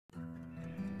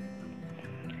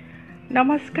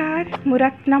नमस्कार मु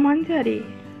रत्न मंजरी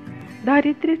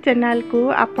धरित्री चैनल को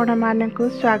आपण मानकु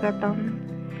स्वागतम।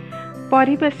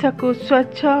 परिवेश को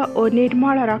स्वच्छ और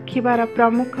निर्मल रखिबार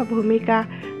प्रमुख भूमिका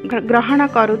ग्रहण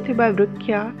करुथिबा वृक्ष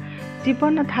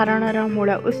जीवन धारणर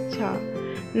मूल उत्स।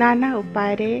 नाना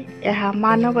उपाय यह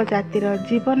मानव जातिर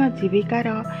जीवन जीविकार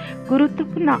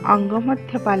गुरुत्वपूर्ण अंग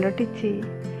मध्य पलटिछि।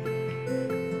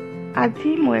 आज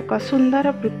मु एक सुंदर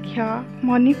वृक्ष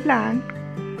मनी प्लांट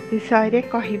विषय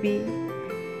कहिबी।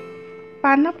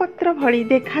 पानपत्र भली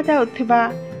देखा जाउथिबा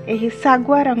एही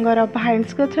सागुआ रंगर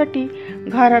भाइन्स गछटी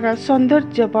घरर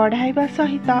सौंदर्य बढ़ाइबा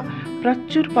सहित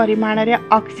प्रचुर परिमाण रे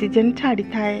ऑक्सीजन छाड़ी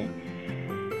थाए।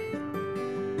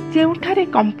 जेउठारे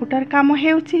कंप्यूटर काम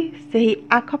हेउची सेही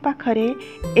आखपाखरे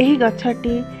एही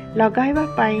गछटी लगाइबा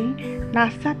पाई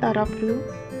नासा तरफरु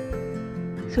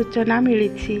सूचना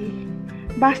मिलिछि।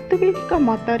 वास्तविक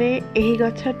मतरे एही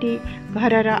गछटी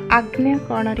घरर आग्नेय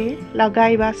कोणरे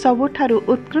लगाइबा सबुठारु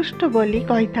उत्कृष्ट बोली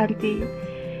कहिथांती।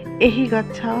 एही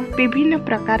गछ विभिन्न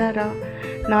प्रकारर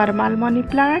normal money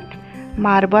plant,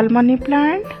 marble money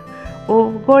plant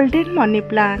और गोल्डन मनी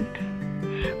प्लांट।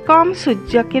 कम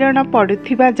सूर्य किरण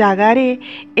पड़ुथिबा जागारे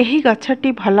एही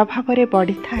गछटी भल भाबरे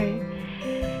बढ़ी थाए।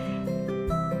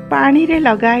 पानी रे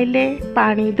लगाइले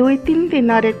पानी 2-3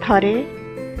 दिन रे थरे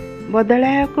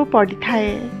बदलायको पड़ी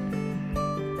थाए।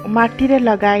 माटी रे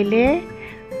लगाइले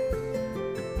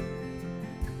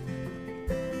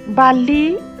बाली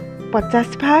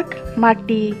 50 भाग,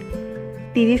 माटी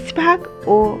 30 भाग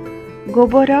और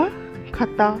गोबर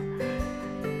खत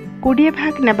 20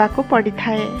 भाग नेबाको पड़ी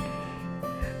थाए।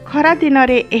 खरा दिन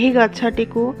रे एही गछटी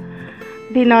को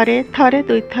दिन रे थरे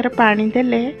 2 थर पानी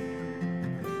देले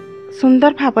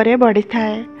सुंदर भाबरे बढ़ी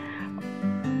थाए।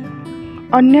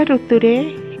 अन्य ऋतु रे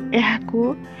एहाकू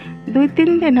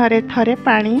 2-3 दिन रे थरे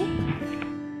पानी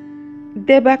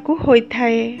देबाकू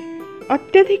होइथाए।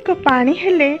 अत्यधिक पानी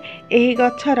हेले एही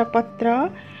गछर पत्र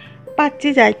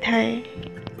पाची जाइथाए।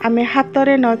 आमे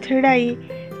हातरे न छिड़ाई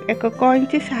एक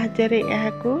कैंची साहाय्य रे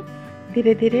एहाकू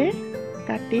धीरे धीरे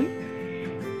काटी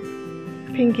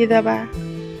फिंगी दबा।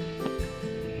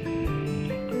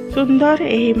 सुंदर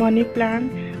एही मनी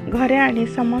प्लांट घरे आनी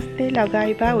समस्ते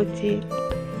लगाइबा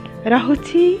उचित।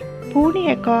 रहुछि पुणी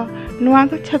एक नुआ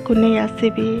गछकु नहीं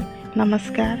आसीबी।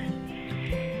 नमस्कार।